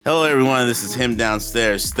Hello, everyone. This is him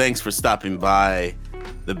downstairs. Thanks for stopping by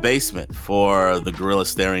the basement for the Guerilla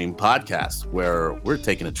Staring podcast, where we're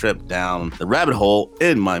taking a trip down the rabbit hole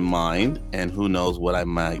in my mind, and who knows what I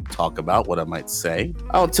might talk about, what I might say.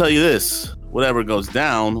 I'll tell you this: whatever goes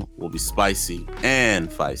down will be spicy and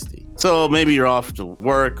feisty. So maybe you're off to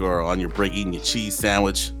work or on your break eating your cheese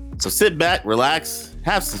sandwich. So sit back, relax,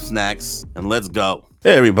 have some snacks, and let's go.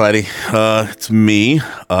 Hey, everybody. It's me.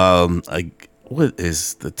 What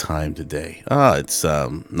is the time today? It's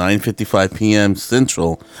 9:55 p.m.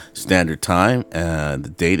 Central Standard Time, and the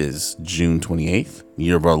date is June 28th,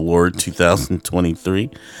 year of our Lord 2023.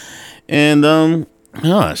 And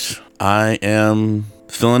gosh, I am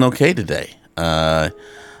feeling okay today. I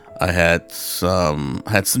had some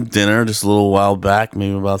dinner just a little while back,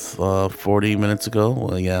 maybe about 40 minutes ago.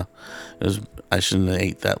 Well, yeah, I shouldn't have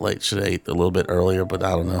ate that late. Should have ate a little bit earlier, but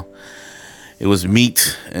I don't know. It was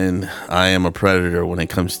meat, and I am a predator when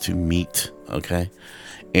it comes to meat, okay?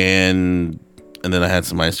 And then I had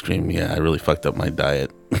some ice cream. Yeah, I really fucked up my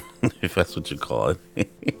diet, if that's what you call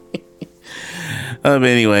it.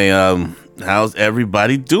 Anyway, how's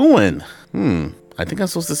everybody doing? I think I'm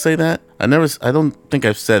supposed to say that. I don't think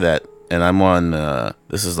I've said that, and I'm on,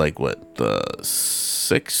 this is like, what, the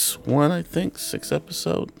sixth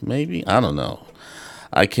episode, maybe? I don't know.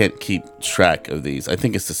 I can't keep track of these. I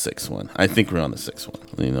think it's the sixth one. I think we're on the sixth one.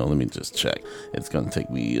 Let me just check. It's going to take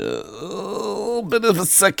me a little bit of a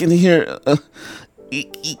second here.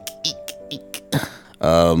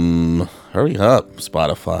 Hurry up,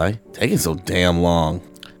 Spotify. Taking so damn long.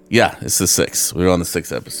 Yeah, it's the sixth. We're on the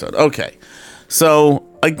sixth episode. Okay. So,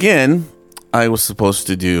 again, I was supposed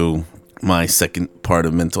to do my second part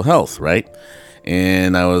of mental health, right?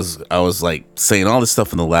 And I was like saying all this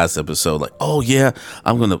stuff in the last episode, like, oh yeah,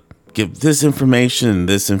 I'm gonna give this information and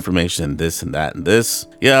this information and this and that and this.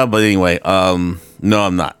 Yeah, but anyway, no,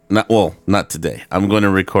 I'm not. Not today. I'm going to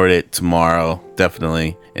record it tomorrow,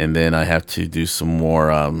 definitely, and then I have to do some more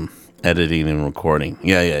editing and recording.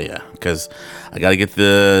 Yeah, because I gotta get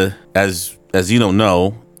as you don't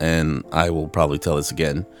know, and I will probably tell this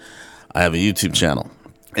again. I have a YouTube channel.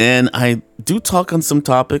 And I do talk on some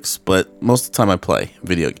topics, but most of the time I play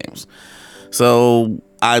video games. So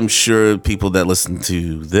I'm sure people that listen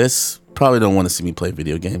to this probably don't want to see me play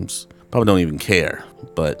video games. Probably don't even care.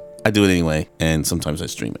 But I do it anyway, and sometimes I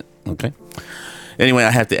stream it. Okay? Anyway,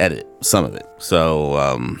 I have to edit some of it.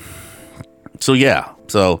 So yeah.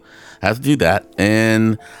 So I have to do that.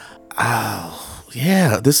 And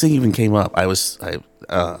yeah, this thing even came up. I was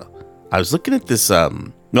looking at this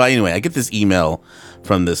well, anyway, I get this email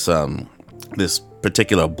from this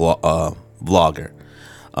particular vlogger. Blogger.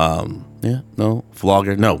 No,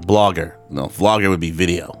 vlogger would be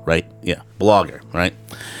video, right? Yeah, blogger, right?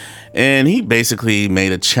 And he basically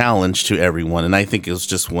made a challenge to everyone, and I think it was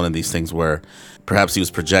just one of these things where perhaps he was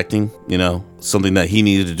projecting, something that he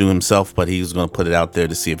needed to do himself, but he was going to put it out there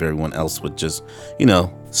to see if everyone else would just,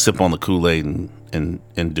 sip on the Kool-Aid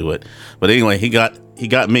and do it. But anyway, he got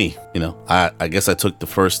me. I guess I took the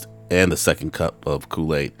first and the second cup of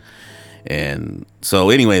Kool-Aid. And so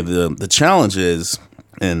anyway, the challenge is,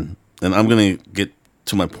 and I'm going to get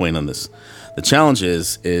to my point on this. The challenge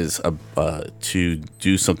is to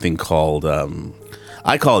do something called,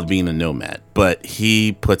 I call it being a nomad, but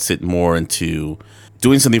he puts it more into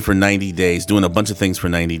doing something for 90 days, doing a bunch of things for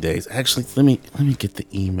 90 days. Actually, let me get the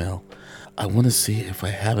email. I want to see if I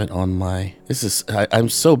have it on my, I'm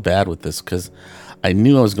so bad with this because I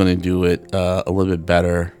knew I was going to do it a little bit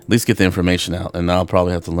better, at least get the information out, and I'll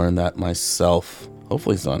probably have to learn that myself.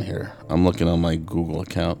 Hopefully it's on here. I'm looking on my Google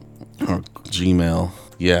account or Gmail.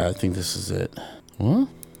 Yeah, I think this is it. What?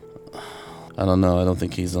 I don't know. I don't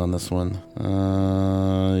think he's on this one.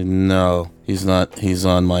 No, he's not. He's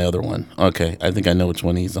on my other one. Okay, I think I know which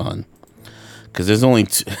one he's on. Because there's only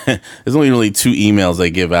really two emails I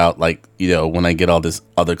give out, like, when I get all this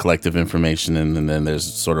other collective information, and then there's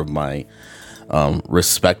sort of my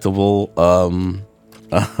respectable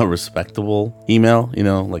email,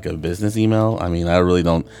 like a business email. I mean, I really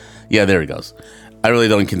don't. Yeah, there it goes. I really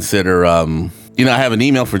don't consider. I have an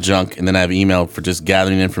email for junk, and then I have an email for just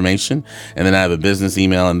gathering information, and then I have a business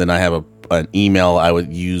email, and then I have an email I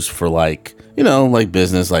would use for like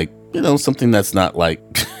business, like something that's not like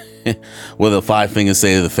with a 5 finger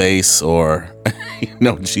say to the face or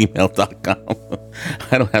gmail.com.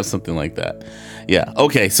 I don't have something like that. Yeah.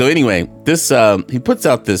 Okay. So anyway, this he puts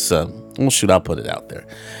out this. Well, shoot, I'll put it out there.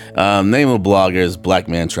 Name of the blogger is Black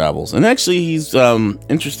Man Travels, and actually, he's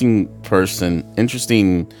interesting person,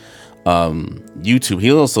 interesting YouTube.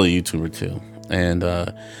 He's also a YouTuber too, and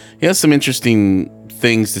he has some interesting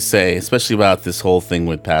things to say, especially about this whole thing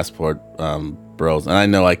with passport bros. And I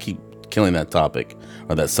know I keep killing that topic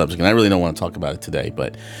or that subject, and I really don't want to talk about it today,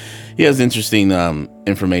 but he has interesting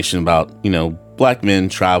information about, black men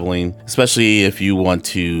traveling, especially if you want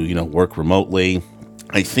to, work remotely.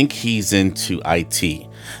 I think he's into IT.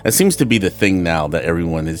 That seems to be the thing now that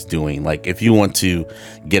everyone is doing. Like, if you want to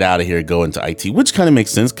get out of here, go into IT, which kind of makes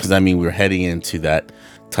sense because, we're heading into that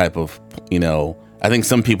type of, I think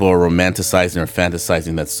some people are romanticizing or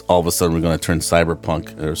fantasizing that's all of a sudden we're going to turn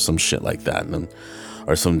cyberpunk or some shit like that.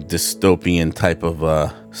 Or some dystopian type of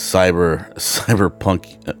cyberpunk,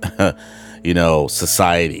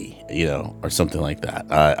 society, or something like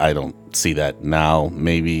that. I don't see that now.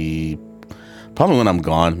 Maybe, probably when I'm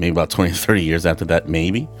gone, maybe about 20 or 30 years after that,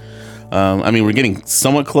 maybe. We're getting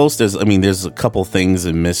somewhat close. There's a couple things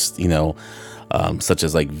missed, such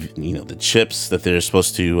as the chips that they're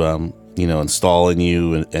supposed to, install in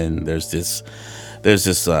you. And there's this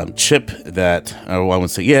chip that, I would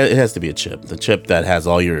say, yeah, it has to be a chip. The chip that has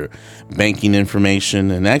all your banking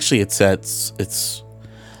information. And actually I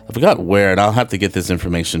forgot where, and I'll have to get this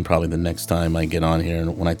information probably the next time I get on here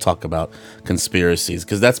and when I talk about conspiracies,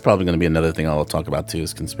 because that's probably going to be another thing I'll talk about too,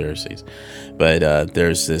 is conspiracies. But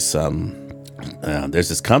there's this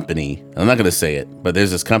company, I'm not going to say it, but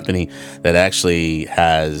there's this company that actually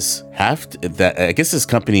has I guess this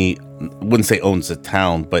company, wouldn't say owns a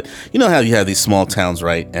town, but you know how you have these small towns,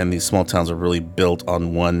 right? And these small towns are really built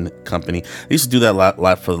on one company. They used to do that a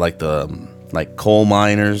lot for like coal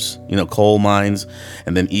miners, coal mines.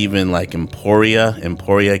 And then even like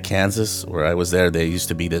Emporia, Kansas, where I was there, there used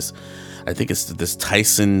to be this, I think it's this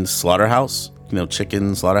Tyson slaughterhouse,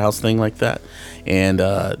 chicken slaughterhouse thing like that. And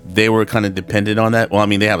they were kind of dependent on that. Well,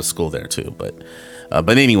 they have a school there too, but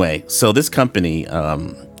anyway, so this company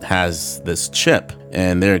has this chip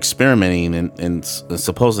and they're experimenting and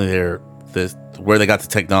supposedly where they got the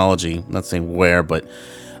technology, I'm not saying where, but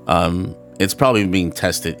it's probably being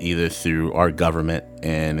tested either through our government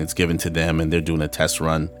and it's given to them and they're doing a test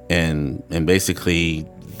run. And basically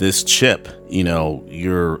this chip,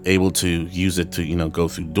 you're able to use it to, go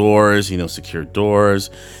through doors, secure doors.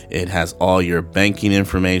 It has all your banking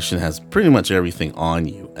information, has pretty much everything on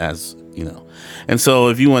you And so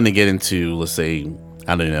if you want to get into, let's say,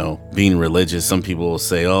 I don't know, being religious, some people will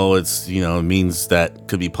say, oh, it's, it means that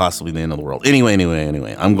could be possibly the end of the world. Anyway,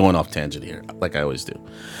 I'm going off tangent here, like I always do.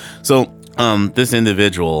 So this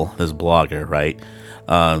individual, this blogger, right?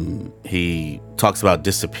 He talks about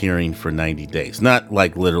disappearing for 90 days, not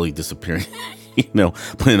like literally disappearing,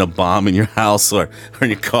 putting a bomb in your house or in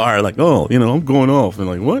your car, like, oh, I'm going off. And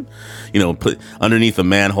like, what? Put underneath a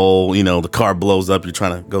manhole, the car blows up. You're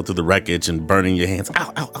trying to go through the wreckage and burning your hands.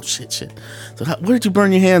 Ow, shit. So what did you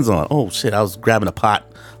burn your hands on? Oh, shit, I was grabbing a pot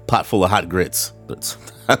full of hot grits.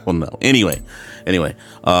 I don't know. Anyway,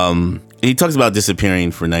 he talks about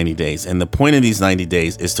disappearing for 90 days. And the point of these 90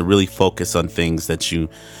 days is to really focus on things that you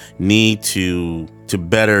need to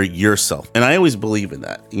better yourself. And I always believe in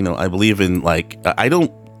that. I believe in, I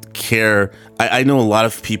don't care. I know a lot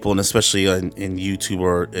of people, and especially in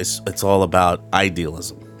YouTube, it's all about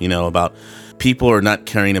idealism, about people are not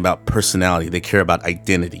caring about personality. They care about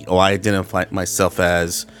identity. Oh, I identify myself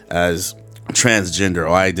as transgender, or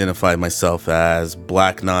I identify myself as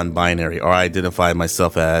black non-binary, or I identify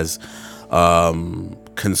myself as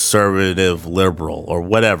conservative liberal, or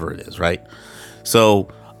whatever it is, right? So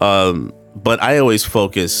but I always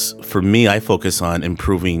focus on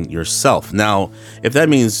improving yourself. Now, if that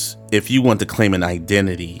means if you want to claim an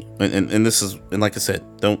identity, and this is, and like I said,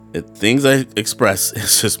 things I express,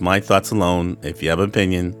 it's just my thoughts alone. If you have an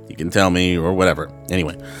opinion, you can tell me or whatever.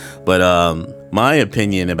 Anyway, but my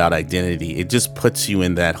opinion about identity, it just puts you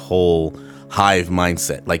in that whole hive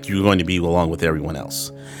mindset, like you're going to be along with everyone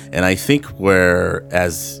else. And I think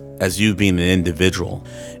as you being an individual,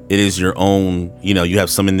 it is your own, you have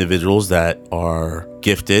some individuals that are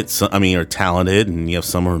gifted, are talented, and you have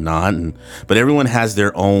some who are not. But everyone has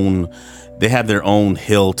their own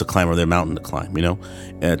hill to climb or their mountain to climb,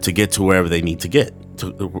 to get to wherever they need to get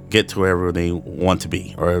to wherever they want to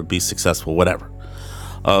be or be successful, whatever.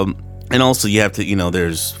 And also you have to,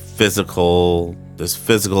 there's physical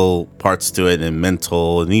parts to it and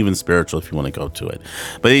mental and even spiritual if you want to go to it.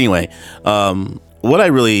 But anyway, what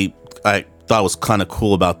I thought was kind of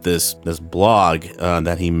cool about this blog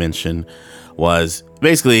that he mentioned was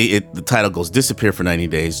basically the title goes, disappear for 90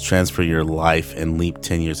 days, transfer your life and leap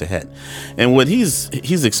 10 years ahead. And what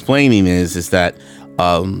he's explaining is that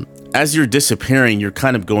as you're disappearing, you're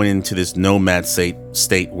kind of going into this nomad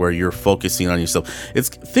state where you're focusing on yourself.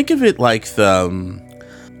 Think of it like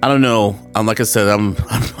I don't know. Like I said, I'm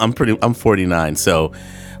 49. So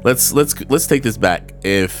let's take this back.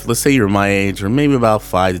 If let's say you're my age or maybe about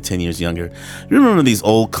 5 to 10 years younger, you remember these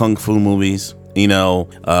old kung fu movies? You know,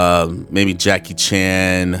 maybe Jackie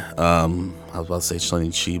Chan. I was about to say Sonny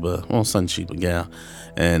Chiba. Well, Sun Chiba, yeah,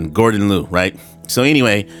 and Gordon Liu, right? So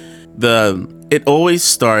anyway, it always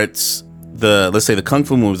starts. Let's say the kung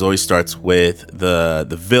fu movies always starts with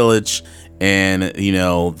the village, and you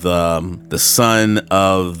know the son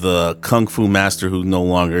of the kung fu master who no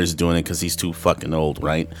longer is doing it because he's too fucking old,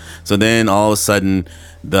 right? So then all of a sudden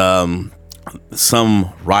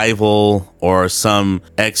some rival or some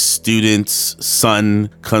ex-student's son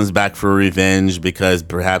comes back for revenge because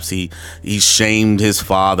perhaps he shamed his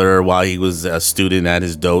father while he was a student at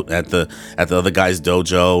his at the other guy's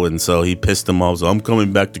dojo, and so he pissed him off. So I'm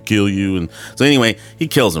coming back to kill you, and so anyway he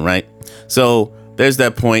kills him, right? So there's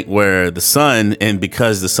that point where the son, and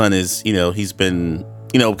because the son is, you know, he's been,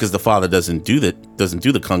 you know, because the father doesn't do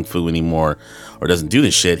the kung fu anymore or doesn't do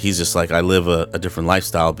this shit. He's just like, I live a different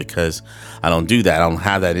lifestyle because I don't do that. I don't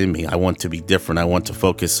have that in me. I want to be different. I want to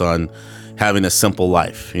focus on having a simple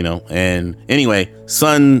life, you know? And anyway,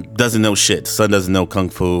 son doesn't know shit. Son doesn't know kung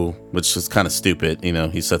fu, which is kind of stupid. You know,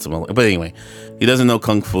 he sets him up. But anyway, he doesn't know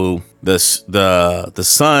kung fu. The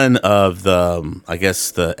son of I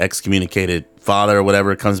guess the excommunicated father or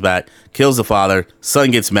whatever comes back, kills the father.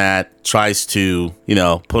 Son gets mad, tries to, you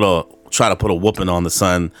know, try to put a whooping on the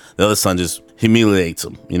son. The other son just humiliates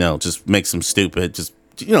him, you know, just makes him stupid. Just,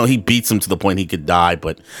 you know, he beats him to the point he could die,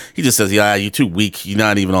 but he just says, yeah, you're too weak. You're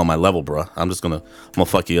not even on my level, bro. I'm gonna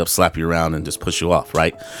fuck you up, slap you around, and just push you off,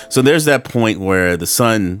 right? So there's that point where the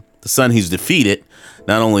son he's defeated,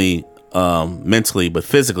 not only mentally but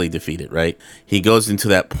physically defeated, right? He goes into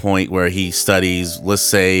that point where he studies, let's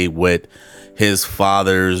say, with his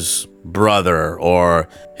father's brother or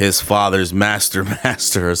his father's master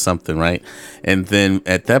or something, right? And then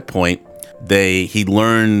at that point he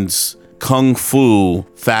learns kung fu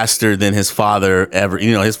faster than his father ever.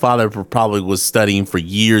 You know, his father probably was studying for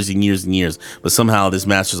years and years and years, but somehow this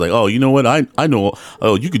master's like, oh, you know what, I know,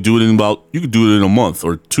 oh, you could do it in a month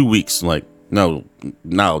or 2 weeks. Like, no,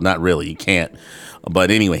 not really, you can't.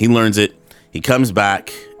 But anyway, he learns it. He comes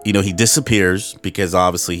back, you know, he disappears because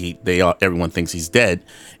obviously everyone thinks he's dead,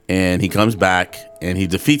 and he comes back and he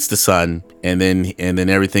defeats the son, and then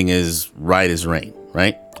everything is right as rain,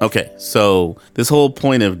 right? Okay, so this whole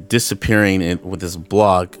point of disappearing with this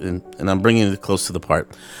blog, and I'm bringing it close to the part.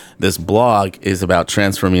 This blog is about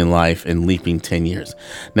transforming life and leaping 10 years.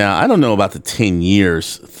 Now, I don't know about the 10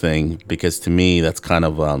 years thing, because to me that's kind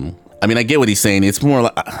of I mean, I get what he's saying. It's more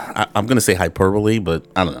like I'm gonna say hyperbole, but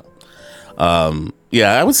I don't know.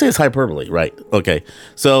 Yeah, I would say it's hyperbole, right? Okay,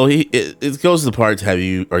 so it goes to the part. Are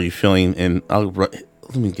you feeling? And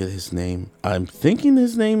let me get his name. I'm thinking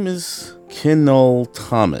his name is Kendall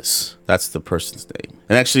Thomas. That's the person's name.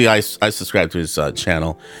 And actually, I subscribe to his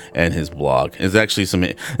channel and his blog. There's actually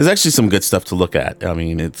some good stuff to look at. I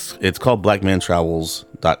mean, it's called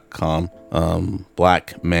blackmantravels.com.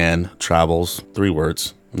 Black Man Travels, 3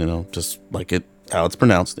 words. You know, just like how it's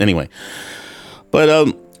pronounced. Anyway,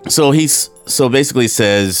 but so basically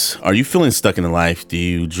says, are you feeling stuck in life? Do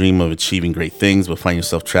you dream of achieving great things but find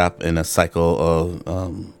yourself trapped in a cycle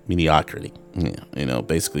of mediocrity? Yeah, you know,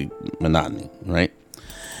 basically monotony, right?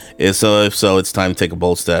 If so, it's time to take a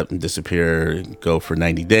bold step and disappear, go for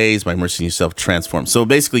 90 days by immersing yourself, transform. So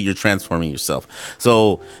basically you're transforming yourself.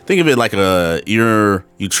 So think of it like you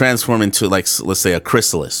transform into, like, let's say a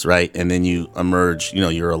chrysalis, right? And then you emerge, you know,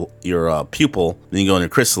 you're a pupil, then you go into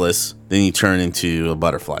chrysalis, then you turn into a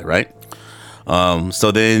butterfly, right?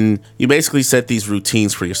 So then you basically set these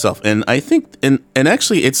routines for yourself. And I think, and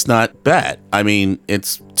actually it's not bad. I mean,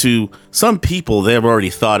 it's to some people, they've already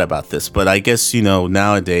thought about this, but I guess, you know,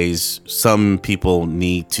 nowadays some people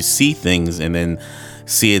need to see things and then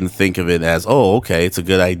see it and think of it as, oh, okay, it's a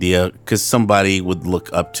good idea, because somebody would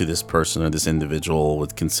look up to this person, or this individual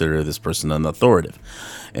would consider this person an authoritative.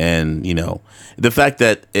 And, you know, the fact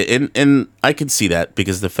that, and I can see that,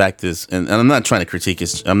 because the fact is, and I'm not trying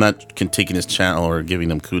to I'm not critiquing his channel or giving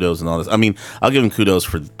him kudos and all this. I mean, I'll give him kudos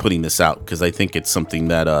for putting this out, because I think it's something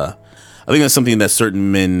that, I think that's something that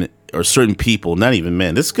certain men or certain people, not even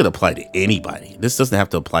men, this could apply to anybody. This doesn't have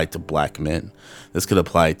to apply to black men. This could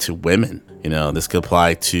apply to women. You know, this could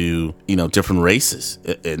apply to, you know, different races,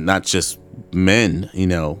 and not just men, you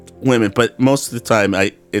know, women. But most of the time,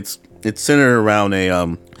 it's centered around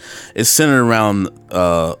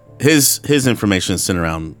his information is centered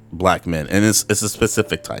around black men, and it's a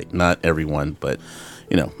specific type, not everyone, but,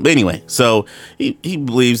 you know. But anyway, so he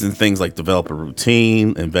believes in things like develop a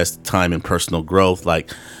routine, invest time in personal growth. Like,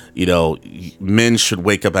 you know, men should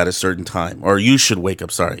wake up at a certain time, or you should wake up.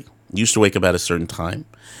 Sorry, you used to wake up at a certain time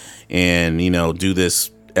and, do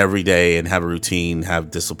this every day and have a routine, have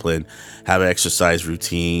discipline, have an exercise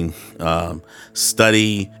routine,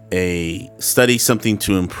 study something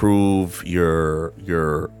to improve your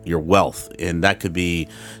wealth. And that could be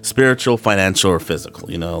spiritual, financial, or physical,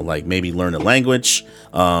 like maybe learn a language,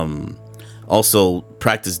 also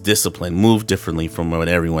practice discipline, move differently from what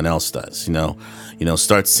everyone else does,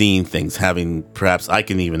 start seeing things, having, perhaps I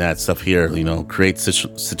can even add stuff here, create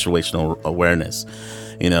situational awareness,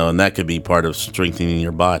 and that could be part of strengthening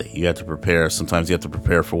your body. You have to prepare. Sometimes you have to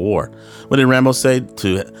prepare for war. What did Rambo say?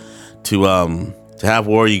 To have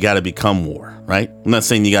war, you got to become war, right? I'm not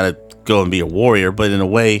saying you got to go and be a warrior, but in a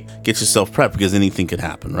way, get yourself prepped because anything could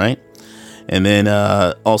happen, right? And then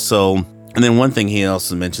one thing he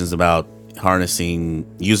also mentions about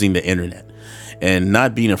using the internet and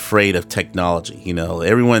not being afraid of technology.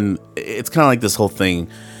 Everyone, it's kind of like this whole thing,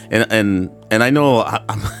 and I know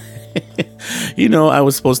I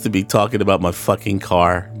was supposed to be talking about my fucking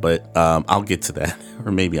car, but I'll get to that,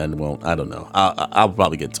 or maybe I won't. I don't know. I'll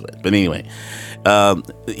probably get to it. But anyway,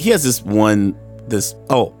 he has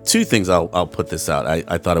two things. I'll put this out.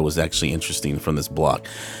 I thought it was actually interesting from this blog.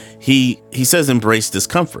 He says embrace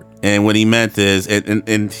discomfort, and what he meant is,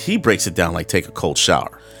 and he breaks it down like take a cold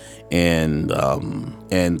shower, and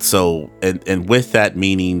with that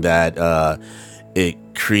meaning that it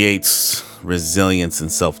creates resilience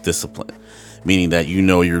and self-discipline, meaning that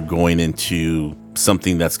you're going into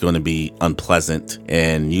something that's going to be unpleasant,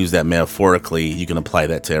 and use that metaphorically. You can apply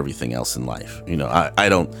that to everything else in life.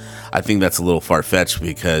 I think that's a little far-fetched,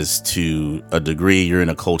 because to a degree, you're in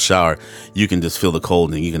a cold shower, you can just feel the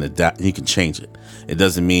cold and you can adapt, you can change it. It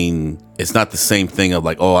doesn't mean, it's not the same thing of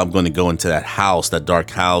like, oh, I'm going to go into that dark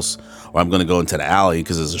house, or I'm going to go into the alley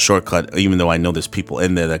because there's a shortcut, even though I know there's people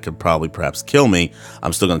in there that could probably perhaps kill me.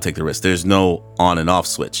 I'm still going to take the risk. There's no on and off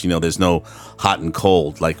switch. There's no hot and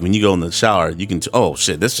cold. Like when you go in the shower, you can, oh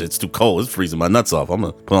shit, this shit's too cold. It's freezing my nuts off. I'm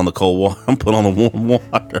going to put on the cold water. I'm put on the warm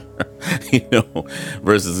water,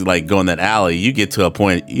 versus like going that alley. You get to a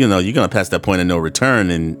point, you're going to pass that point of no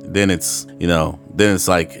return. And then it's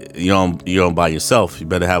like, you're on by yourself. You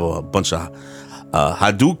better have a bunch of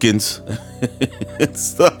Hadoukens and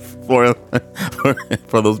stuff for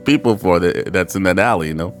those people that's in that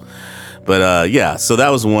alley, But so that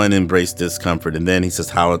was one, embrace discomfort. And then he says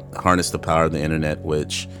how harness the power of the internet,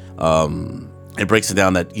 which it breaks it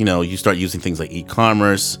down that you start using things like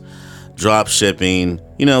e-commerce, drop shipping,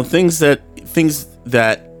 things that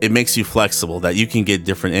it makes you flexible, that you can get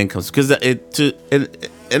different incomes, because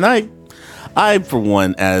I for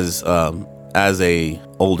one, as a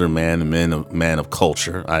older man, a man of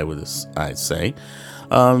culture, I'd say,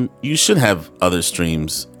 you should have other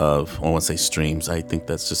streams of, I won't say streams, I think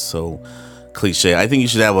that's just so cliche. I think you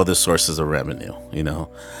should have other sources of revenue,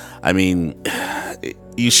 I mean,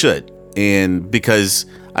 you should. And because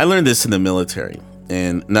I learned this in the military,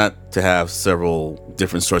 and not to have several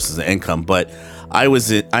different sources of income, but I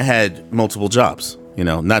had multiple jobs,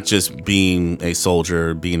 not just being a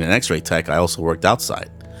soldier, being an x-ray tech. I also worked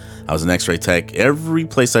outside. I was an x-ray tech. Every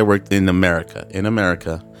place I worked in America,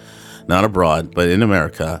 not abroad, but in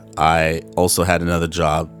America, I also had another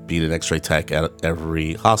job being an x-ray tech at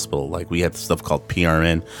every hospital. Like we had stuff called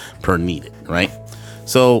PRN, per needed, right?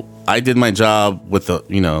 So I did my job with the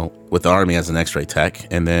Army as an x-ray tech,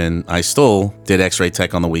 and then I still did x-ray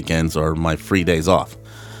tech on the weekends or my free days off.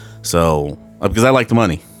 So, because I like the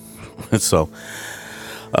money. So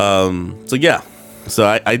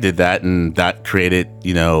I did that, and that created,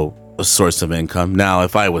 a source of income. Now,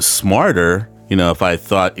 if I was smarter, if I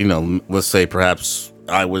thought, let's say perhaps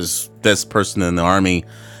I was this person in the Army,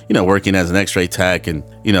 working as an x-ray tech, and,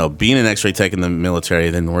 being an x-ray tech in the military,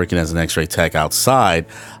 then working as an x-ray tech outside,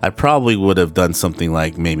 I probably would have done something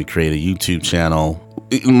like maybe create a YouTube channel.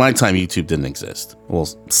 In my time, YouTube didn't exist. Well,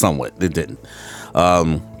 somewhat, it didn't.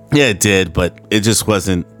 Yeah, it did, but it just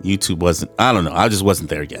wasn't, YouTube wasn't, I don't know. I just wasn't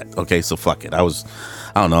there yet. Okay, so fuck it. I was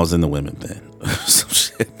in the women then. Some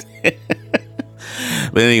shit.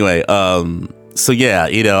 But anyway, so yeah,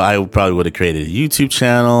 I probably would have created a YouTube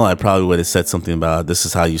channel. I probably would have said something about, this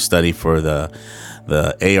is how you study for the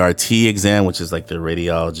ART exam, which is like the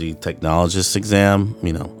radiology technologist exam.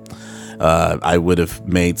 I would have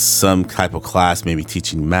made some type of class, maybe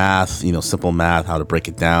teaching math, simple math, how to break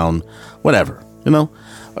it down, whatever,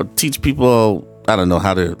 or teach people, I don't know,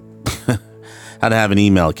 how to how to have an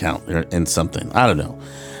email account and something. I don't know.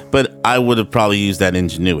 But I would have probably used that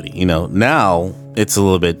ingenuity. Now it's a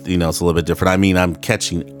little bit, different. I mean, I'm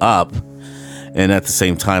catching up, and at the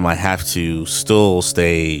same time, I have to still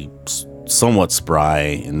stay somewhat spry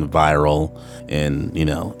and viral, and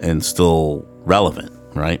and still relevant,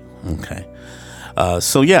 right? Okay.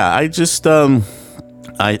 So yeah, I just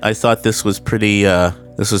I thought this was pretty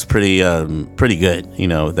pretty good,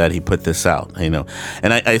 that he put this out, and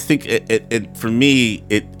I think it for me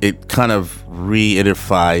it kind of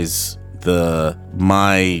reiterates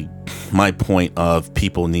my point of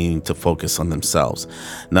people needing to focus on themselves,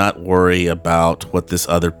 not worry about what this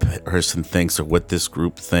other person thinks or what this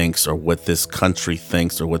group thinks or what this country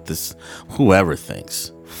thinks or what this whoever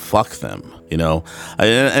thinks. Fuck them, and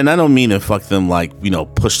I don't mean to fuck them like,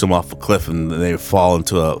 push them off a cliff and they fall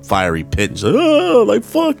into a fiery pit and say, oh, like,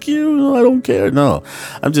 fuck you, I don't care. No,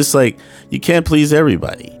 I'm just like, you can't please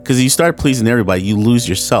everybody, because you start pleasing everybody, you lose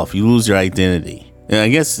yourself, you lose your identity. And I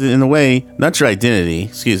guess in a way, not your identity,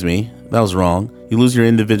 excuse me, that was wrong. You lose your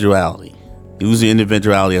individuality. You lose your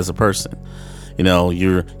individuality as a person.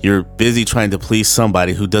 You're busy trying to please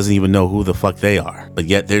somebody who doesn't even know who the fuck they are, but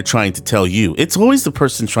yet they're trying to tell you. It's always the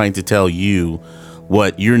person trying to tell you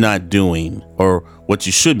what you're not doing or what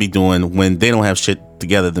you should be doing when they don't have shit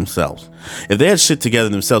together themselves. If they had shit together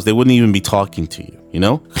themselves, they wouldn't even be talking to you,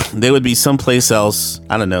 They would be someplace else,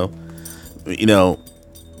 I don't know,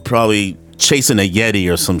 probably chasing a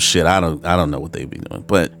Yeti or some shit. I don't know what they'd be doing.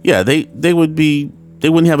 But yeah, they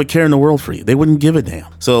wouldn't have a care in the world for you. They wouldn't give a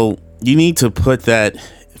damn. So you need to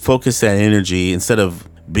focus that energy, instead of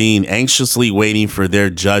being anxiously waiting for their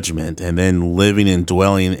judgment and then living and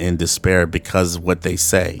dwelling in despair because of what they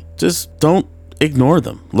say. Just don't ignore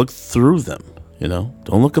them. Look through them.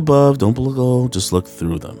 Don't look above, don't look below, just look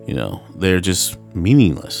through them. They're just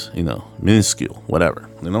meaningless, minuscule, whatever,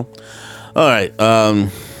 All right.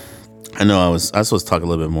 I know I was supposed to talk a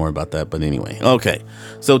little bit more about that, but anyway. Okay.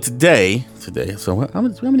 So today, so how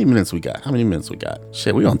many minutes we got?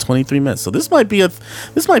 Shit, we're on 23 minutes. So this might be a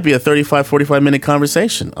 35, 45 minute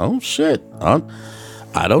conversation. Oh shit.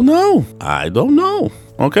 I don't know.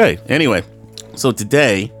 Okay. Anyway, so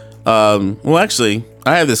today, actually,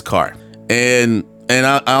 I have this car, and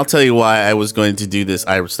I'll tell you why I was going to do this.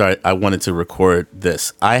 I wanted to record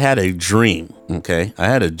this. I had a dream. Okay. I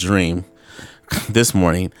had a dream this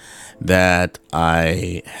morning that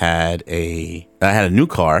I had a new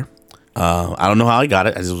car. I don't know how I got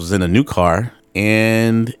it. I just was in a new car,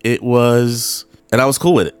 and I was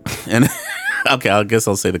cool with it. And okay, I guess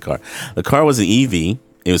I'll say the car. The car was an EV.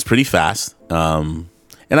 It was pretty fast. And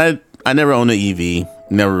I never owned an EV.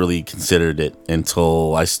 Never really considered it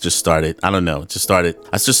until I just started. I don't know. I just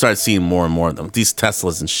started seeing more and more of them. These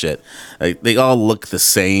Teslas and shit. They all look the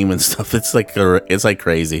same and stuff. It's like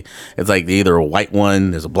crazy. It's like either a white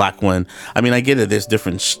one, there's a black one. I mean, I get it. There's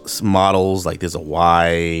different models. Like there's a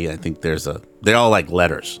Y. I think they're all like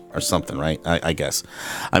letters or something, right? I guess.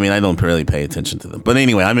 I mean, I don't really pay attention to them. But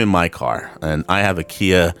anyway, I'm in my car and I have a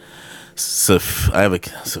Kia. I have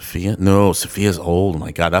a Sophia. No, Sophia's old. Oh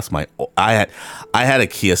my god, that's my. I had a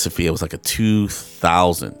Kia Sophia. It was like a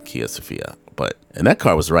 2000 Kia Sophia, and that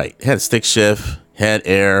car was right. It had a stick shift, had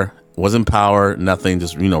air, wasn't power, nothing.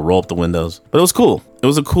 Just roll up the windows. But it was cool. It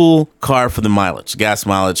was a cool car for the mileage, gas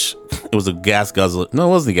mileage. It was a gas guzzler. No, it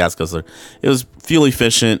wasn't a gas guzzler. It was fuel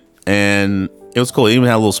efficient and it was cool. It even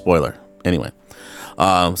had a little spoiler. Anyway,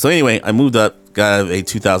 so anyway, I moved up, got a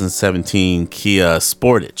 2017 Kia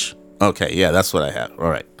Sportage. Okay, yeah, that's what I have. All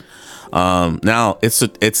right. Now it's the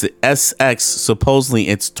SX. Supposedly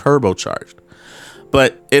it's turbocharged,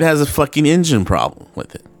 but it has a fucking engine problem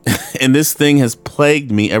with it. And this thing has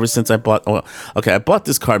plagued me ever since I bought. Oh, okay, I bought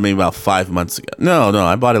this car maybe about 5 months ago. No,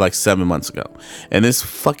 I bought it like 7 months ago, and this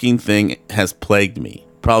fucking thing has plagued me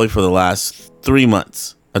probably for the last 3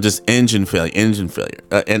 months of just engine failure.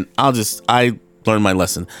 And I learned my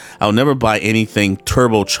lesson. I'll never buy anything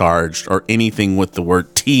turbocharged or anything with the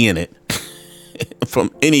word T in it from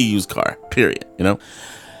any used car, period.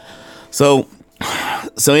 So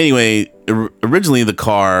anyway, originally the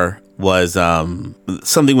car was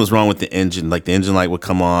something was wrong with the engine. Like the engine light would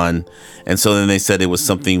come on, and so then they said it was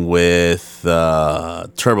something with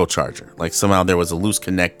turbocharger. Like somehow there was a loose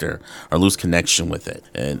connector or loose connection with it.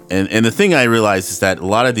 And the thing I realized is that a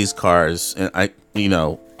lot of these cars,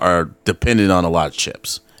 are dependent on a lot of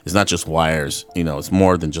chips. It's not just wires, it's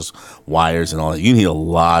more than just wires and all that. You need a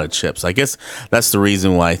lot of chips. I guess that's the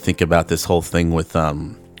reason why I think about this whole thing with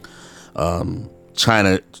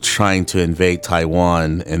China trying to invade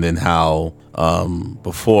Taiwan, and then how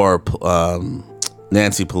before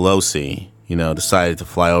Nancy Pelosi, decided to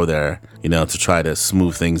fly over there, to try to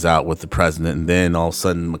smooth things out with the president, and then all of a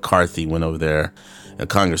sudden McCarthy went over there,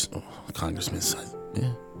 Congressman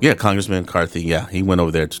McCarthy, he went over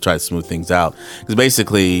there to try to smooth things out, because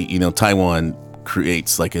basically, Taiwan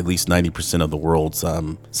creates like at least 90% of the world's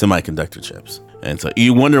semiconductor chips. And so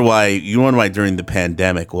you wonder why during the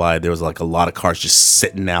pandemic, why there was like a lot of cars just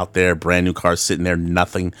sitting out there, brand new cars sitting there,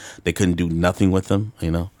 nothing. They couldn't do nothing with them,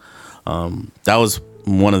 you know. That was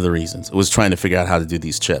one of the reasons. It was trying to figure out how to do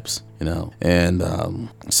these chips, you know. And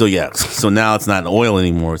so yeah, so now it's not oil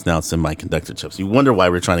anymore. It's now semiconductor chips. You wonder why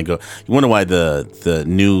we're trying to go. You wonder why the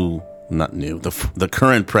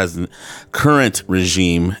current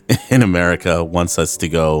regime in America wants us to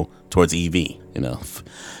go towards EV. You know,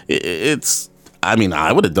 it's. I mean,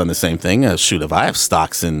 I would have done the same thing. Shoot, if I have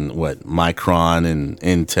stocks in Micron and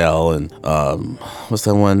Intel and what's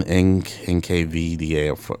that one, NKVDA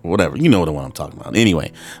or whatever, you know the one I'm talking about.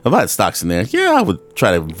 Anyway, if I had stocks in there, yeah, I would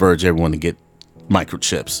try to urge everyone to get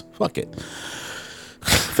microchips. Fuck it,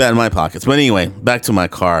 fat in my pockets. But anyway, back to my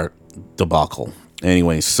car debacle.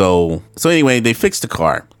 Anyway, so anyway, they fixed the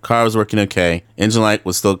car. Car was working okay. Engine light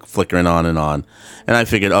was still flickering on, and I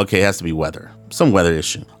figured, okay, it has to be weather. Some weather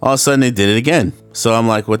issue. All of a sudden, they did it again. So I'm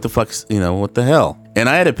like, what the fuck, what the hell? And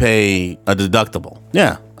I had to pay a deductible.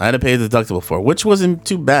 Yeah, I had to pay a deductible for it, which wasn't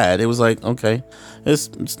too bad. It was like, okay,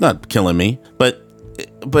 it's not killing me. But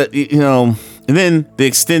and then the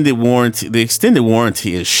extended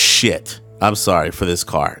warranty is shit. I'm sorry for this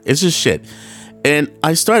car. It's just shit. And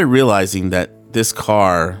I started realizing that this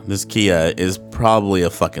Kia is probably a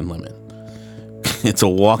fucking lemon. It's a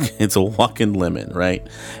walking lemon, right?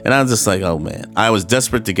 And I was just like, oh man. I was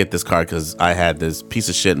desperate to get this car because I had this piece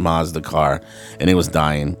of shit Mazda car and it was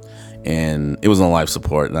dying and it was on life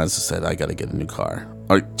support. And I just said, I got to get a new car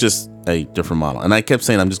or just a different model. And I kept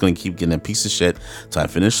saying, I'm just going to keep getting a piece of shit till I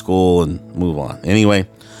finish school and move on. Anyway,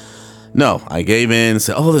 no, I gave in and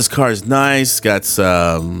said, oh, this car is nice.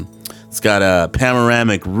 It's got a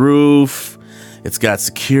panoramic roof. It's got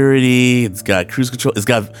security. It's got cruise control. It's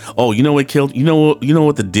got, oh, you know what killed? You know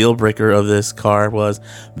what the deal breaker of this car was?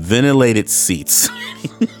 Ventilated seats.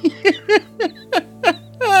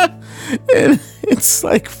 And it's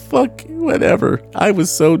like, fuck, whatever. I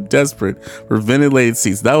was so desperate for ventilated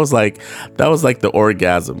seats. That was like the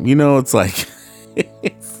orgasm. You know, it's like,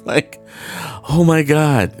 oh my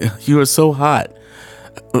God, you are so hot.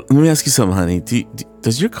 Let me ask you something, honey.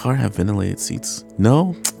 Does your car have ventilated seats?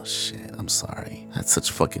 No? Oh, shit. I'm sorry. That's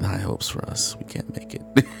such fucking high hopes for us. We can't make it.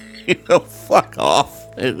 Fuck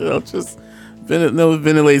off. Just no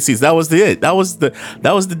ventilated seats. That was it. That was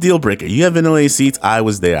the deal breaker. You have ventilated seats. I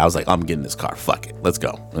was there. I was like, I'm getting this car. Fuck it. Let's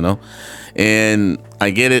go. And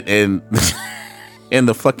I get it. And and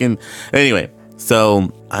the fucking anyway.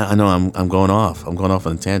 So I know I'm going off. I'm going off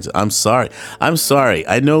on a tangent. I'm sorry. I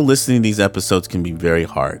know listening to these episodes can be very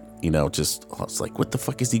hard. It's like, what the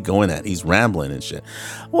fuck is he going at? He's rambling and shit.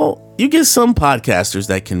 Well, you get some podcasters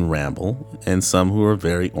that can ramble and some who are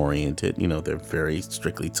very oriented. They're very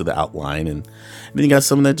strictly to the outline. And then you got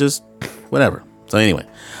some that just whatever. So anyway,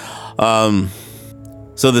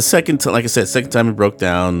 so the second time it broke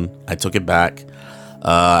down, I took it back.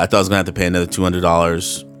 I thought I was going to have to pay another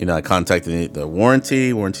 $200. I contacted the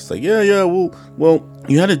warranty. Warranty's like, yeah, well,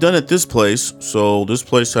 you had it done at this place, so this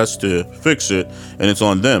place has to fix it, and it's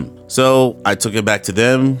on them. So I took it back to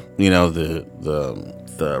them,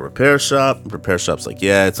 the repair shop. Repair shop's like,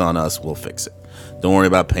 yeah, it's on us. We'll fix it. Don't worry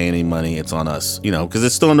about paying any money. It's on us, because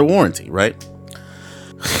it's still under warranty, right?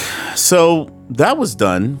 So that was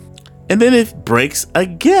done. And then it breaks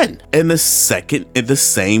again. And the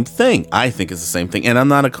same thing. I think it's the same thing. And I'm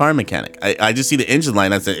not a car mechanic. I just see the engine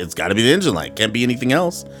light. I said, it's got to be the engine light. Can't be anything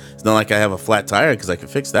else. It's not like I have a flat tire because I can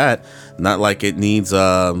fix that. Not like it needs,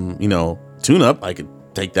 tune up. I could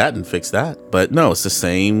take that and fix that. But no, it's the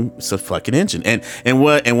same. It's a fucking engine. And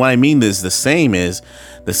what I mean is the same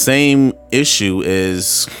issue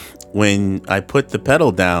is when I put the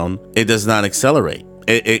pedal down, it does not accelerate.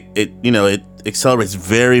 It accelerates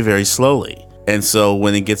very, very slowly. And so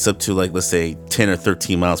when it gets up to let's say 10 or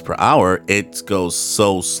 13 miles per hour, it goes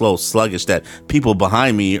so slow, sluggish that people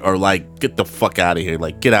behind me are like, get the fuck out of here.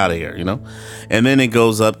 Get out of here, And then it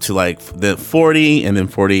goes up to the 40, and then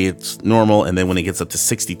 40, it's normal. And then when it gets up to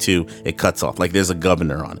 62, it cuts off. There's a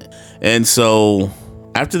governor on it. And so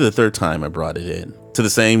after the third time I brought it in to the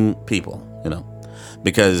same people,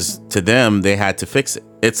 because to them, they had to fix it.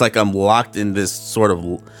 It's like I'm locked in this sort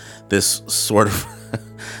of this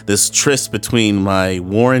tryst between my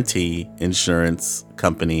warranty insurance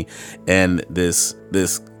company and this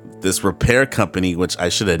repair company, which I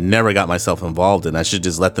should have never got myself involved in. I should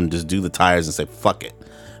just let them just do the tires and say, fuck it.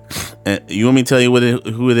 And you want me to tell you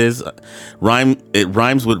who it is? It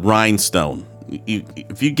rhymes with rhinestone.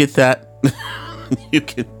 If you get that, you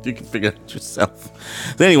can figure it out yourself.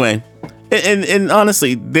 So anyway, and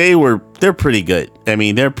honestly, they're pretty good. I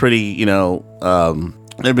mean, they're pretty,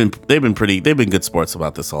 they've been good sports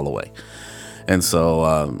about this all the way. And so,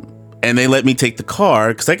 and they let me take the car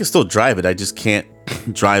because I can still drive it. I just can't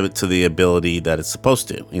drive it to the ability that it's supposed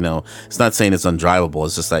to. You know, it's not saying it's undrivable.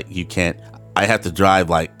 It's just like you can't. I have to drive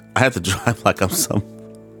like I'm some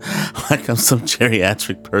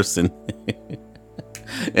geriatric person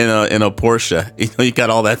in a Porsche. You know, you got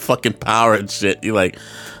all that fucking power and shit. You're like,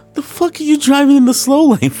 the fuck are you driving in the slow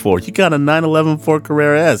lane for? You got a 911 Ford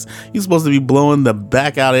Carrera S. You're supposed to be blowing the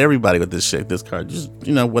back out of everybody with this shit. This car, just,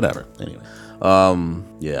 you know, whatever. Anyway,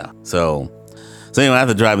 yeah. So anyway, I have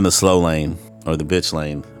to drive in the slow lane or the bitch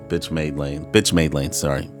made lane.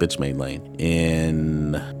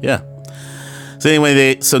 And yeah. So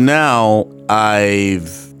anyway, so now I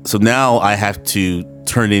have to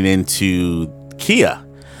turn it into Kia.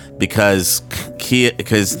 Because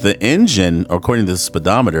the engine, according to the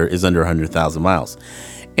speedometer, is under 100,000 miles.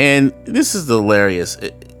 And this is hilarious.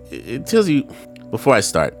 It tells you, before I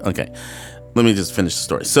start, okay, let me just finish the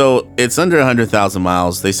story. So it's under 100,000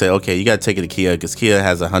 miles. They say, okay, you got to take it to Kia because Kia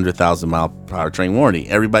has a 100,000 mile powertrain warranty.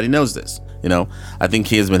 Everybody knows this. You know, I think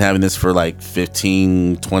Kia's been having this for like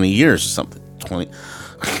 15, 20 years or something. 20,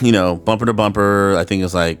 you know, bumper to bumper. I think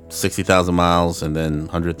it's like 60,000 miles and then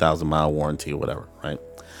 100,000 mile warranty or whatever, right?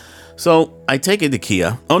 So I take it to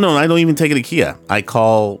Kia. Oh no, I don't even take it to Kia. I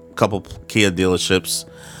call a couple Kia dealerships.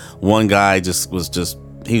 One guy he was just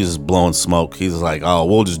blowing smoke. He's like, oh,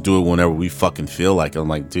 we'll just do it whenever we fucking feel like it. I'm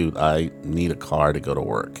like, dude, I need a car to go to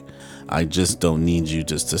work. I just don't need you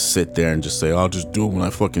just to sit there and just say, I'll just do it when I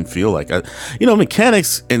fucking feel like it. You know,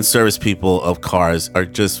 mechanics and service people of cars are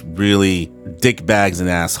just really dick bags and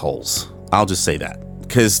assholes. I'll just say that.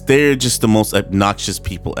 Because they're just the most obnoxious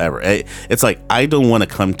people ever. It's like, I don't want to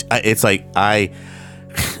come to, it's like,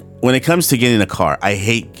 when it comes to getting a car, I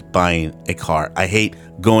hate buying a car. I hate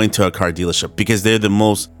going to a car dealership because they're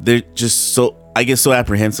just so, I get so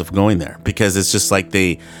apprehensive going there because it's just like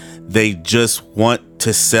they just want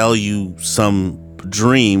to sell you some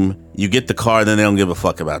dream. You get the car, then they don't give a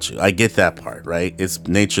fuck about you. I get that part, right? It's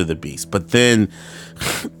nature of the beast. But then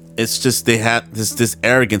it's just, they have this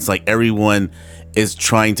arrogance, like everyone is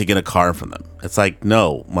trying to get a car from them. It's like,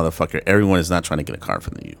 no, motherfucker, everyone is not trying to get a car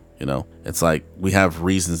from you. You know, it's like we have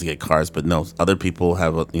reasons to get cars, but no, other people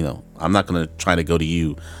have, you know, I'm not going to try to go to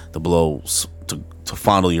you to blow, to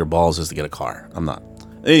fondle your balls just to get a car. I'm not.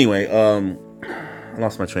 Anyway, I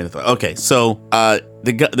lost my train of thought. Okay, so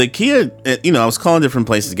the Kia, you know, I was calling different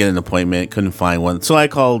places to get an appointment, couldn't find one. So I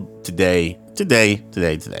called today.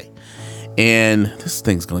 And this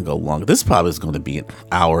thing's going to go long. This probably is going to be an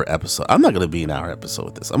hour episode. I'm not going to be an hour episode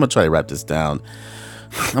with this. I'm going to try to wrap this down.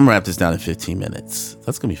 I'm going to wrap this down in 15 minutes.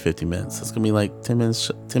 That's going to be 50 minutes. That's going to be like 10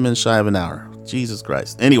 minutes shy of an hour. Jesus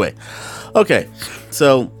Christ. Anyway. Okay.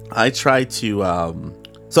 So I tried to, I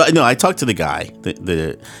talked to the guy,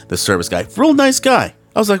 the service guy, real nice guy.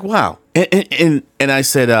 I was like, wow. And I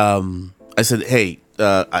said, hey,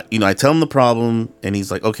 I tell him the problem and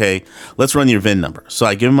he's like, okay, let's run your VIN number. So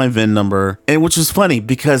I give him my VIN number, and which was funny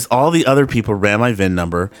because all the other people ran my VIN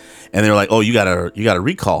number and they were like, oh, you got a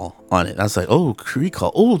recall on it. And I was like, oh,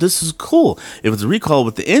 recall. Oh, this is cool. If it's a recall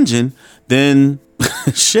with the engine, then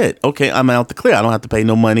shit. Okay. I'm out the clear. I don't have to pay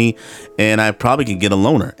no money and I probably can get a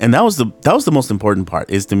loaner. And that was the most important part,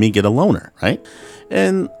 is to me get a loaner. Right.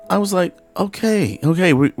 And I was like, okay.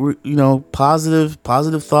 We're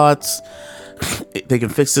positive thoughts. They can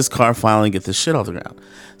fix this car finally and get this shit off the ground.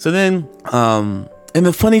 So then, and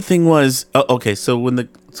the funny thing was, so when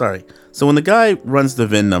the guy runs the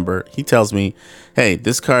VIN number, he tells me, hey,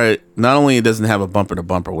 this car, not only it doesn't have a bumper to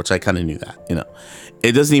bumper, which I kind of knew that,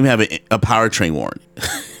 it doesn't even have a powertrain warranty.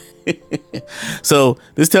 So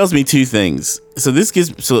this tells me two things.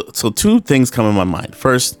 So two things come in my mind.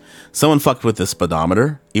 First, someone fucked with the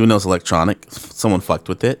speedometer, even though it's electronic, someone fucked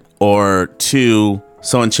with it. Or two,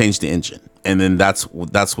 someone changed the engine. And then that's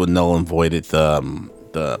what null and voided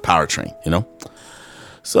the powertrain,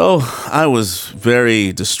 So I was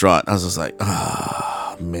very distraught. I was just like,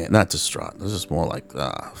 man, not distraught. It was just more like,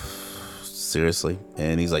 seriously?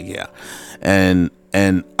 And he's like, yeah. And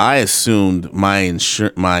I assumed my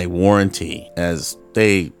warranty, as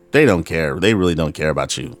they don't care. They really don't care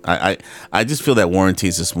about you. I just feel that warranty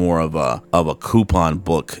is just more of a coupon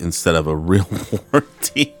book instead of a real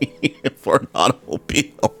warranty for an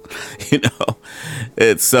automobile.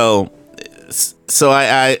 It's so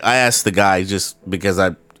I asked the guy, just because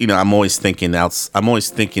I'm always thinking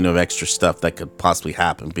of extra stuff that could possibly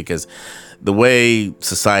happen, because the way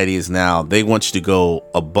society is now, they want you to go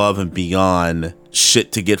above and beyond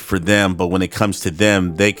shit to get for them, but when it comes to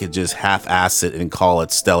them, they could just half-ass it and call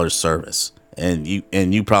it stellar service. And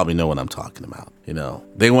you probably know what I'm talking about. You know,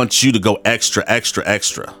 they want you to go extra,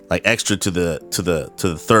 like extra to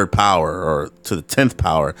the third power or to the 10th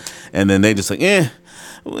power, and then they just like,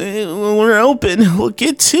 when we're open, we'll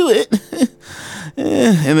get to it.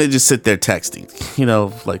 And they just sit there texting, you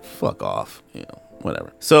know, like, fuck off, you know,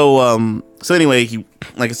 whatever. So anyway, he,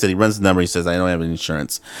 like I said, he runs the number. He says, I don't have any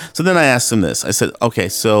insurance. So then I asked him this. I said, okay,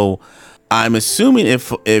 so I'm assuming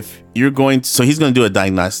if you're going to, so he's going to do a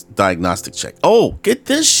diagnostic check. Oh, get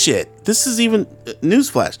this shit. This is even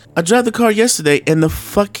newsflash. I drive the car yesterday and the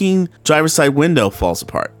fucking driver's side window falls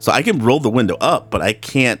apart. So I can roll the window up, but I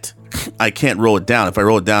can't roll it down. If I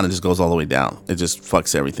roll it down, it just goes all the way down. It just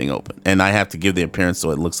fucks everything open. And I have to give the appearance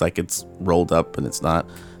so it looks like it's rolled up and it's not.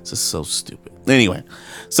 It's just so stupid. Anyway,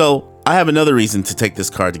 so I have another reason to take this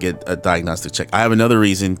car to get a diagnostic check. I have another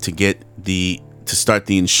reason to start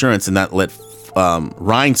the insurance and not let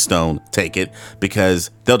Rhinestone take it, because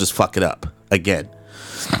they'll just fuck it up again.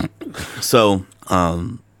 So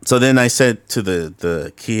then I said to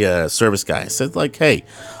the Kia service guy, I said, like, hey,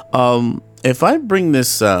 if I bring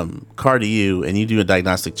this car to you and you do a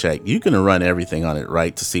diagnostic check, you're going to run everything on it,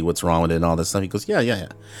 right, to see what's wrong with it and all this stuff? He goes, yeah.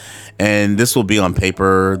 And this will be on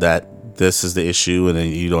paper that this is the issue and then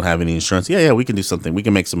you don't have any insurance. Yeah, we can do something. We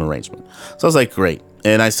can make some arrangement. So I was like, great.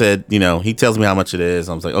 And I said, you know, he tells me how much it is.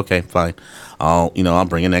 I was like, okay, fine. I'll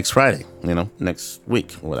bring it next Friday, you know, next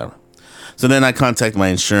week or whatever. So then I contact my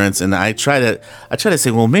insurance and I try to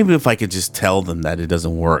say, well, maybe if I could just tell them that it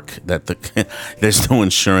doesn't work, that there's no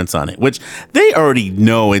insurance on it, which they already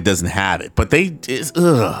know it doesn't have it, but it's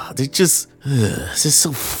just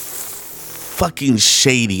so fucking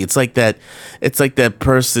shady. It's like that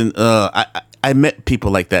person. I met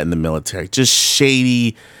people like that in the military, just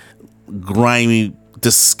shady, grimy,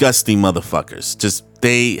 disgusting motherfuckers. Just,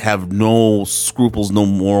 they have no scruples, no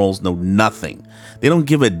morals, no nothing. They don't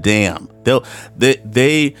give a damn. They're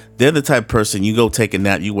the type of person, you go take a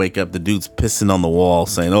nap, you wake up, the dude's pissing on the wall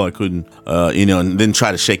saying, oh, I couldn't, and then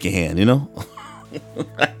try to shake your hand, you know?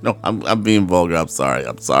 I know I'm being vulgar. I'm sorry.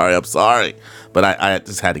 But I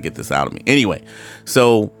just had to get this out of me. Anyway,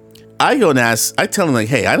 so I go and I tell them, like,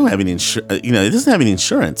 hey, I don't have any insurance, it doesn't have any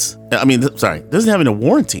insurance. It doesn't have any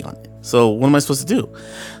warranty on it. So what am I supposed to do?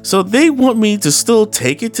 So they want me to still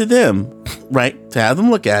take it to them, right? To have them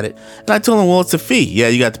look at it. And I told them, well, it's a fee. Yeah,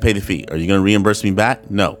 you got to pay the fee. Are you going to reimburse me back?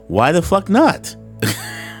 No. Why the fuck not?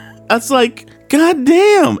 That's like,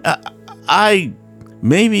 goddamn.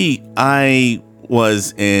 Maybe I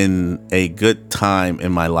was in a good time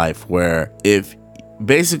in my life where if you,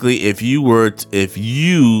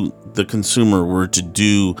 the consumer, were to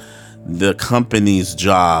do the company's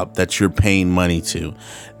job that you're paying money to,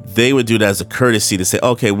 they would do it as a courtesy to say,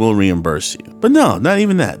 okay, we'll reimburse you. But no, not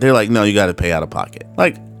even that. They're like, no, you got to pay out of pocket.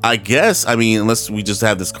 Like, I guess, unless we just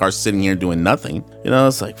have this car sitting here doing nothing,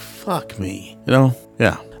 it's like, fuck me, yeah.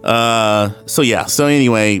 So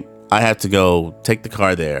anyway, I have to go take the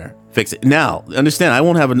car there, fix it. Now, understand, I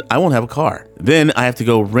won't have a car. Then I have to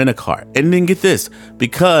go rent a car. And then get this,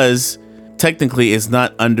 because technically it's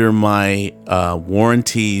not under my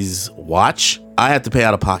warranty's watch, I have to pay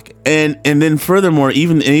out of pocket. And then furthermore,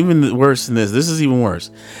 even worse than this is even worse.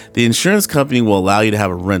 The insurance company will allow you to have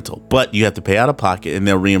a rental, but you have to pay out of pocket and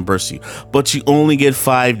they'll reimburse you. But you only get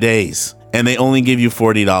 5 days and they only give you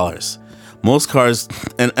 $40. Most cars,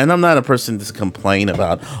 and I'm not a person to complain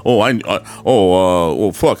about, fuck, I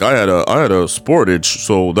had a Sportage,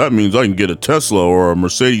 so that means I can get a Tesla or a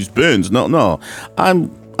Mercedes Benz. No.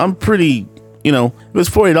 I'm pretty, if it's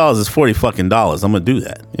 $40, it's $40 fucking dollars. I'm gonna do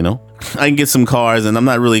that, I can get some cars, and I'm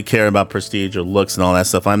not really caring about prestige or looks and all that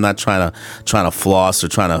stuff. I'm not trying to floss or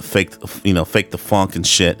trying to fake the funk and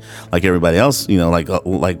shit like everybody else,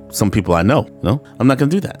 like some people I know. I'm not gonna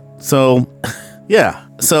do that. So, yeah.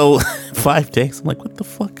 So 5 days. I'm like, what the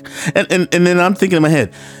fuck? And then I'm thinking in my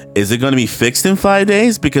head, is it going to be fixed in 5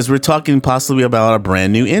 days? Because we're talking possibly about a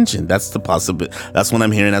brand new engine. That's that's what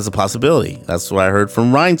I'm hearing as a possibility. That's what I heard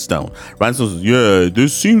from Rhinestone. Rhinestone says, yeah,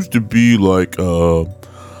 this seems to be like a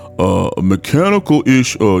mechanical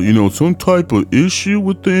issue, some type of issue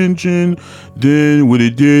with the engine. Then what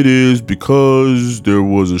it did is, because there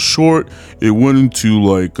was a short, it went into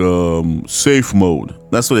like safe mode.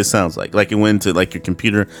 That's what it sounds like. Like it went into, like, your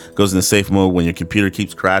computer goes into safe mode when your computer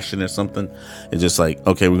keeps crashing or something. It's just like,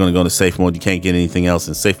 okay, we're going to go into safe mode. You can't get anything else,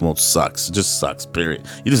 and safe mode sucks. It just sucks, period.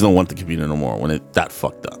 You just don't want the computer no more when it got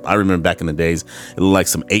fucked up. I remember back in the days, it looked like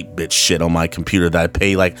some 8-bit shit on my computer that I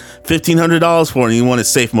paid like $1,500 for, and you wanted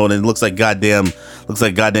safe mode, and it looks like goddamn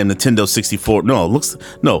Nintendo 64. No,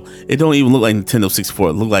 it don't even look like Nintendo 64.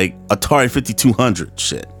 It looked like Atari 5200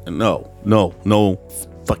 shit. No,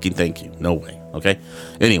 fucking thank you. No way. Okay.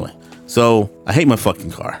 Anyway, So I hate my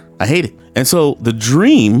fucking car. I hate it. And so the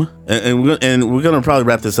dream, and we're gonna probably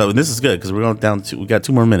wrap this up. And this is good because we're going down to, we got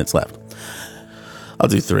 2 more minutes left. I'll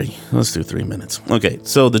do 3. Let's do 3 minutes. Okay.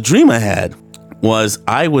 So the dream I had was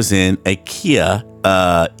I was in a Kia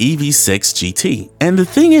EV6 GT, and the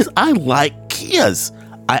thing is, I like Kias.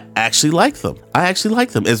 I actually like them.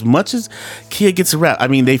 As much as Kia gets a rap. I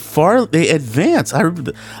mean, they advance. I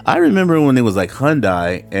remember when it was like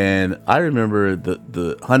Hyundai, and I remember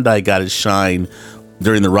the Hyundai got its shine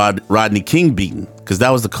during the Rodney King beating, because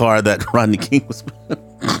that was the car that Rodney King was.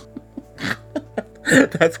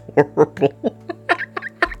 That's horrible.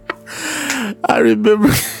 I remember.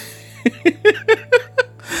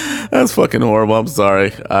 That's fucking horrible. I'm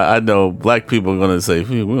sorry. I know black people are gonna say,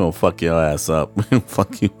 we're gonna fuck your ass up. We're gonna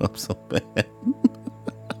fuck you up so bad.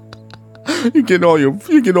 You get all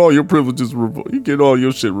your privileges revoked. You get all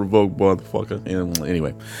your shit revoked, motherfucker. And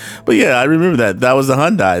anyway, but yeah, I remember that was the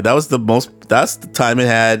Hyundai. That's the time it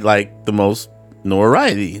had like the most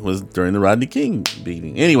notoriety, was during the Rodney King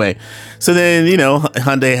beating. Anyway, so then,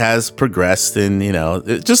 Hyundai has progressed, and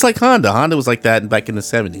just like Honda was like that back in the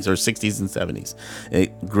 70s or 60s and 70s.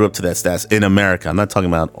 It grew up to that status in America. I'm not talking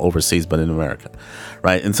about overseas, but in America,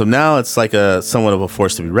 right? And so now it's like somewhat of a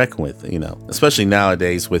force to be reckoned with, especially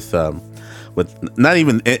nowadays with not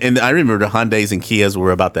even, and I remember the Hyundais and Kias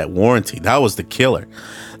were about that warranty. That was the killer.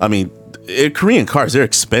 I mean, Korean cars, they're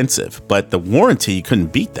expensive, but the warranty, you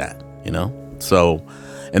couldn't beat that, So,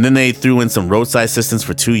 and then they threw in some roadside assistance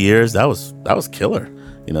for 2 years. That was killer.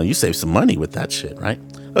 You save some money with that shit, right?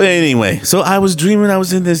 Okay, anyway, so I was dreaming I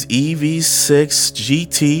was in this EV6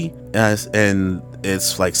 GT, and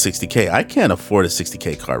it's like $60K. I can't afford a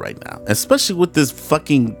 $60K car right now, especially with this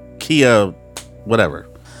fucking Kia, whatever.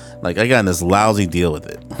 Like, I got in this lousy deal with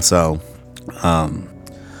it. So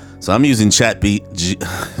I'm using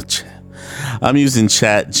I'm using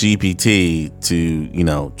Chat GPT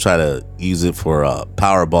to, try to use it for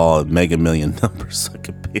Powerball and Mega Million numbers so I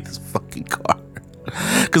can pay this fucking car.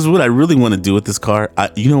 Because what I really want to do with this car,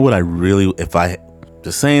 if I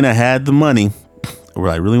just saying I had the money,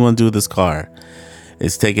 what I really want to do with this car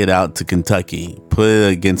is take it out to Kentucky, put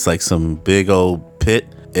it against like some big old pit,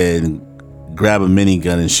 and grab a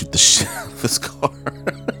minigun and shoot the shit out of this car.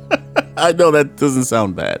 I know that doesn't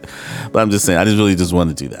sound bad, but I'm just saying, I just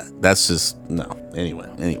want to do that. That's just, no. Anyway.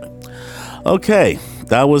 Okay,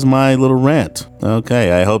 that was my little rant.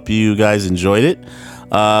 Okay, I hope you guys enjoyed it.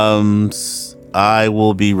 I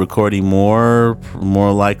will be recording more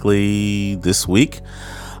likely this week.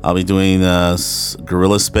 I'll be doing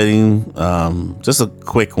Guerilla Spitting, just a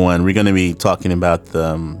quick one. We're going to be talking about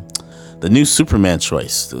the new Superman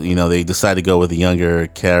choice. They decided to go with a younger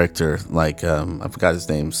character, like I forgot his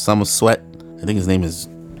name, Summer Sweat. I think his name is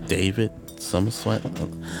David Summer Sweat.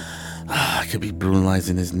 I could be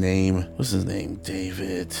brutalizing his name. What's his name?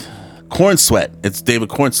 David Corn Sweat. It's David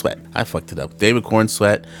Corn Sweat. I fucked it up. David Corn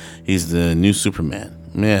Sweat. He's the new Superman.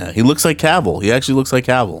 Yeah, he looks like Cavill. He actually looks like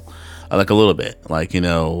Cavill. Like a little bit,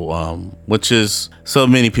 which is, so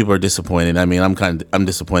many people are disappointed. I mean, I'm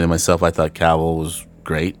disappointed myself. I thought Cavill was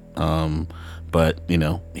great. But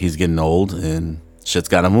he's getting old and shit's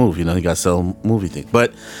gotta move, he gotta sell movie things.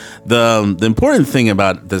 But the important thing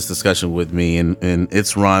about this discussion with me, and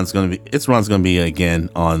it's Ron's gonna be again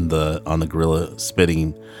on the Guerilla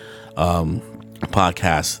Spitting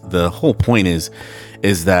podcast. The whole point is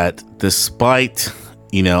that despite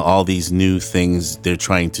all these new things they're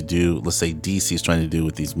trying to do, let's say DC is trying to do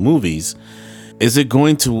with these movies, is it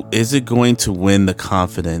going to win the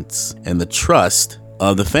confidence and the trust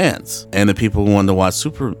of the fans and the people who want to watch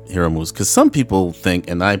superhero movies? Because some people think,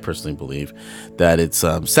 and I personally believe, that it's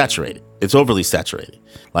saturated. It's overly saturated.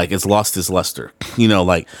 Like, it's lost its luster.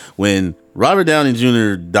 Like when Robert Downey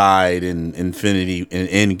Jr. died in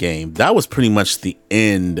Endgame, that was pretty much the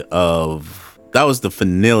end of, that was the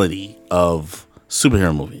finality of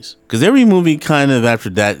superhero movies. Because every movie kind of after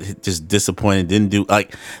that just disappointed, didn't do,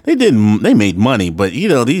 like, they made money, but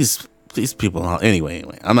these people, anyway,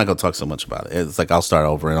 I'm not gonna talk so much about it. It's like I'll start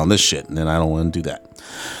over and on this shit, and then I don't want to do that.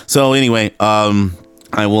 So anyway,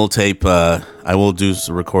 I will do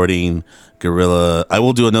some recording Guerilla. I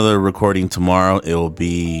will do another recording tomorrow. It will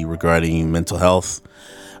be regarding mental health,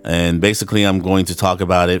 and basically I'm going to talk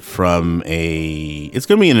about it it's going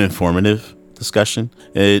to be an informative discussion.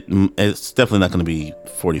 It's definitely not going to be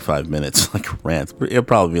 45 minutes like a rant. It'll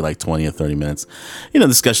probably be like 20 or 30 minutes.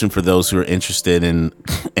 Discussion for those who are interested in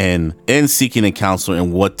seeking a counselor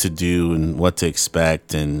and what to do and what to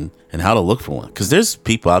expect and how to look for one. Because there's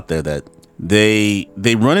people out there that they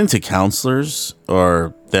run into counselors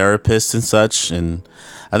or therapists and such, and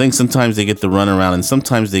I think sometimes they get the runaround, and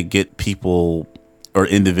sometimes they get people or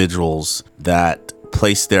individuals that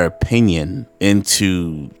place their opinion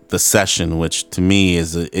into the session, which to me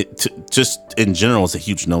is just in general is a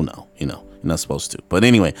huge no-no. You're not supposed to. But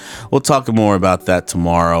anyway, we'll talk more about that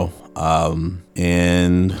tomorrow.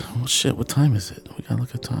 And oh shit, what time is it? We gotta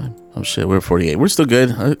look at time. Oh shit, we're at 48. We're still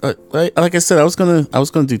good. Like I said, I was gonna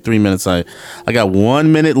do 3 minutes. I got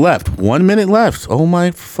 1 minute left. 1 minute left. Oh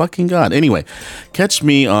my fucking god. Anyway, catch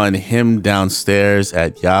me on Him Downstairs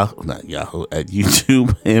at not Yahoo, at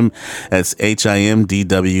YouTube. Him, that's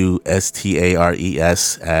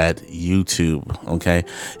HIMDWSTARES at YouTube. Okay,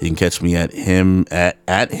 you can catch me at Him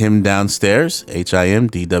Downstairs,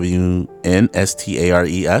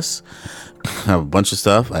 HIMDWNSTARES. I have a bunch of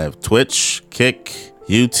stuff. I have Twitch, Kick,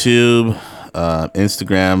 YouTube,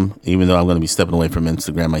 Instagram, even though I'm going to be stepping away from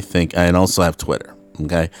Instagram, I think. And also have Twitter.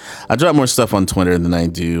 Okay. I drop more stuff on Twitter than I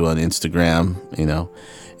do on Instagram,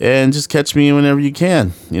 and just catch me whenever you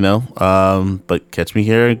can, but catch me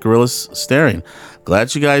here at Guerilla Staring.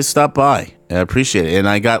 Glad you guys stopped by. I appreciate it. And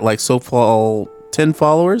I got so far 10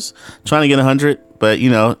 followers, trying to get 100, but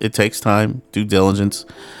it takes time, due diligence.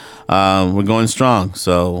 We're going strong.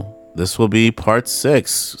 So this will be part 6.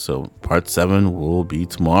 So part 7 will be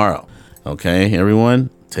tomorrow. Okay,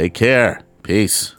 everyone, take care. Peace.